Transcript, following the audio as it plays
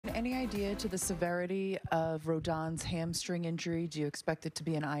any idea to the severity of Rodon's hamstring injury? Do you expect it to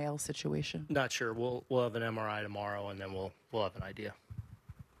be an IL situation? Not sure. We'll have an MRI tomorrow, and then we'll have an idea.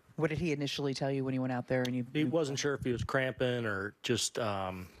 What did he initially tell you when he went out there? And He wasn't sure if he was cramping or just,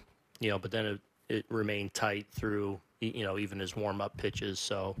 but then it remained tight through, even his warm-up pitches.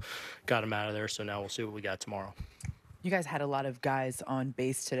 So got him out of there. So now we'll see what we got tomorrow. You guys had a lot of guys on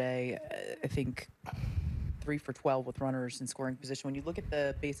base today. I think 3 for 12 with runners in scoring position. When you look at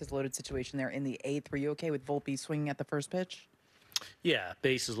the bases loaded situation there in the 8th, were you okay with Volpe swinging at the first pitch? Yeah,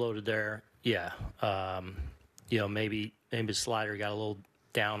 bases loaded there. Yeah. Maybe the slider got a little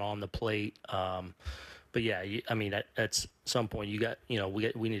down on the plate. But yeah, at some point we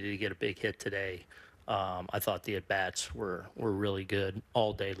needed to get a big hit today. I thought the at-bats were really good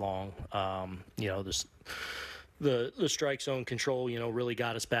all day long. The strike zone control, really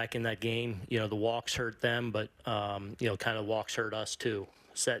got us back in that game. The walks hurt them, but, kind of walks hurt us too,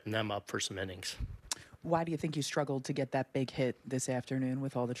 setting them up for some innings. Why do you think you struggled to get that big hit this afternoon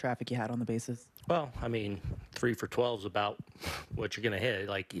with all the traffic you had on the bases? Well, 3 for 12 is about what you're going to hit.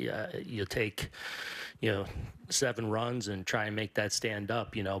 Like, you take, 7 runs and try and make that stand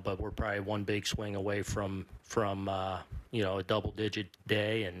up, but we're probably one big swing away from a double-digit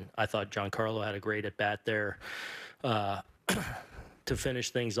day. And I thought Giancarlo had a great at-bat there to finish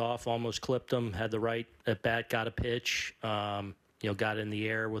things off, almost clipped him, had the right at-bat, got a pitch, got in the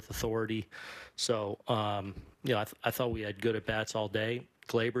air with authority. So, I thought we had good at-bats all day.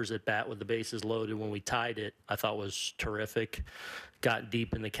 Glaber's at-bat with the bases loaded when we tied it, I thought was terrific. Got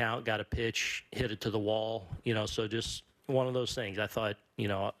deep in the count, got a pitch, hit it to the wall, so just one of those things. I thought, we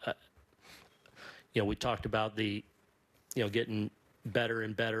talked about the, getting better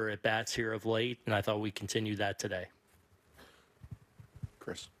and better at-bats here of late, and I thought we continued that today.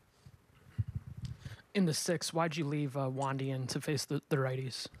 Chris. In the 6th, why'd you leave Wandy in to face the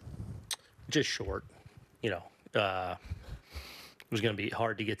righties? Just short, it was going to be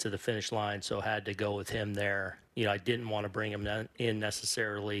hard to get to the finish line, so had to go with him there. I didn't want to bring him in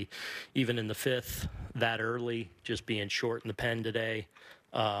necessarily, even in the 5th that early, just being short in the pen today.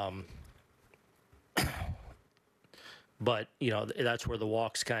 But, that's where the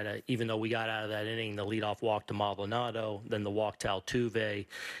walks kind of, even though we got out of that inning, the leadoff walk to Maldonado, then the walk to Altuve,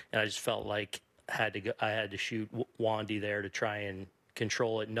 and I just felt like I had to shoot Wandy there to try and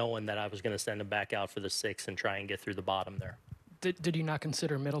control it, knowing that I was going to send him back out for the 6th and try and get through the bottom there. Did you not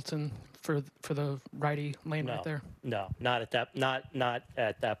consider Middleton for the righty lane right there? No, not at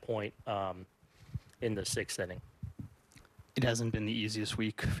that point in the 6th inning. It hasn't been the easiest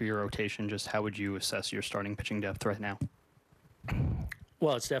week for your rotation. Just how would you assess your starting pitching depth right now?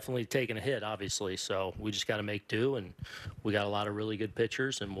 Well, it's definitely taken a hit, obviously. So we just got to make do, and we got a lot of really good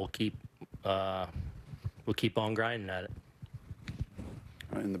pitchers, and we'll keep on grinding at it.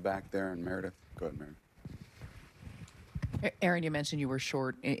 In the back there, and Meredith. Go ahead, Meredith. Aaron, you mentioned you were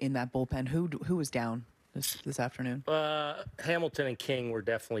short in that bullpen. Who was down this afternoon? Hamilton and King were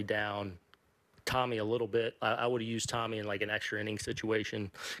definitely down. Tommy a little bit. I would have used Tommy in like an extra inning situation,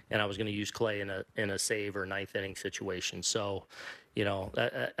 and I was going to use Clay in a save or 9th inning situation. So,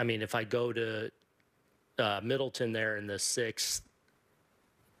 if I go to Middleton there in the 6th,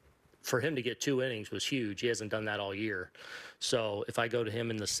 for him to get 2 innings was huge. He hasn't done that all year. So if I go to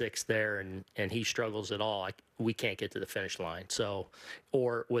him in the 6th there and he struggles at all, we can't get to the finish line. So,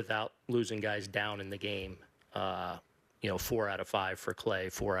 or without losing guys down in the game, 4 out of 5 for Clay,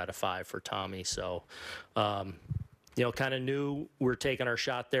 4 out of 5 for Tommy. So, kind of knew we were taking our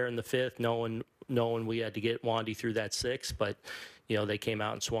shot there in the 5th, knowing we had to get Wandy through that 6th, but, they came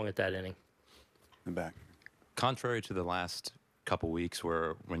out and swung at that inning. In the back. Contrary to the last couple weeks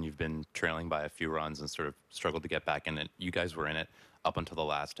when you've been trailing by a few runs and sort of struggled to get back in it, you guys were in it up until the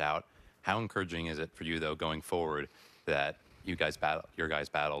last out. How encouraging is it for you, though, going forward, that your guys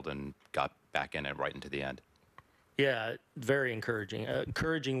battled and got back in it right into the end? Yeah, very encouraging.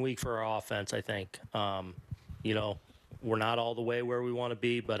 Encouraging week for our offense, I think. We're not all the way where we want to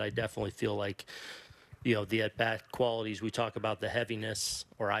be, but I definitely feel like, the at-bat qualities, we talk about the heaviness,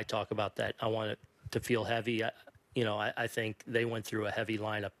 or I talk about that. I want it to feel heavy. I think they went through a heavy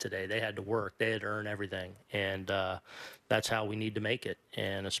lineup today. They had to work. They had to earn everything. And that's how we need to make it.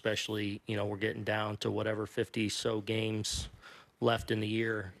 And especially, we're getting down to whatever 50-so games left in the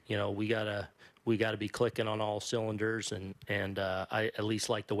year. We got to be clicking on all cylinders. And I at least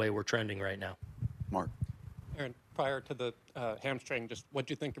like the way we're trending right now. Mark. Aaron, prior to the hamstring, just what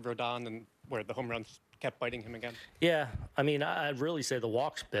do you think of Rodon and where the home runs kept biting him again? Yeah, I'd really say the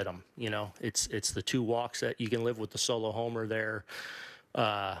walks bit him. It's the 2 walks that you can live with the solo homer there.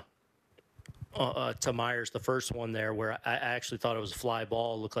 to Myers, the first one there, where I actually thought it was a fly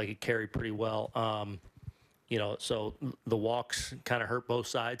ball. It looked like it carried pretty well. So the walks kind of hurt both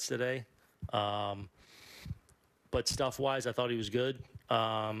sides today. But stuff-wise, I thought he was good.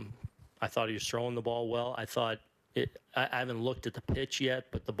 I thought he was throwing the ball well. I haven't looked at the pitch yet,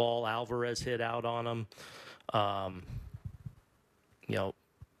 but the ball Alvarez hit out on him,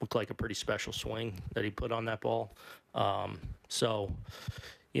 looked like a pretty special swing that he put on that ball.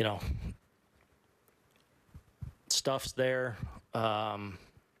 Stuff's there, and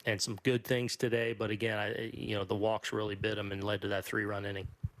some good things today. But again, the walks really bit him and led to that 3-run inning.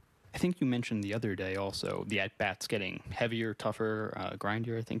 I think you mentioned the other day also the at-bats getting heavier, tougher,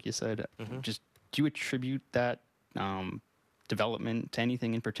 grindier, I think you said. Just do you attribute that development to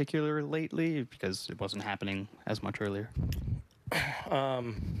anything in particular lately? Because it wasn't happening as much earlier.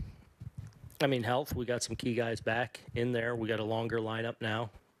 Health. We got some key guys back in there. We got a longer lineup now.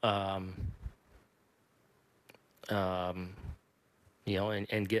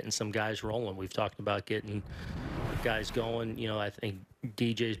 And getting some guys rolling. We've talked about getting guys going. I think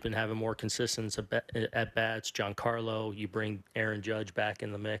DJ's been having more consistent at bats. Giancarlo, you bring Aaron Judge back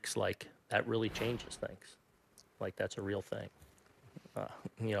in the mix, like that really changes things. Like that's a real thing.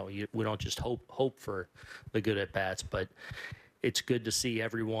 We don't just hope for the good at bats, but it's good to see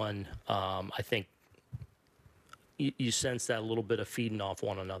everyone. I think you sense that a little bit of feeding off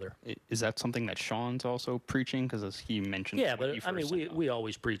one another. Is that something that Sean's also preaching? Because as he mentioned, yeah, but we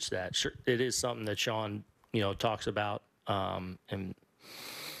always preach that. Sure, it is something that Sean talks about, and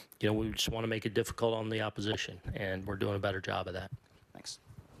we just want to make it difficult on the opposition, and we're doing a better job of that. Thanks.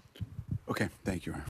 Okay, thank you.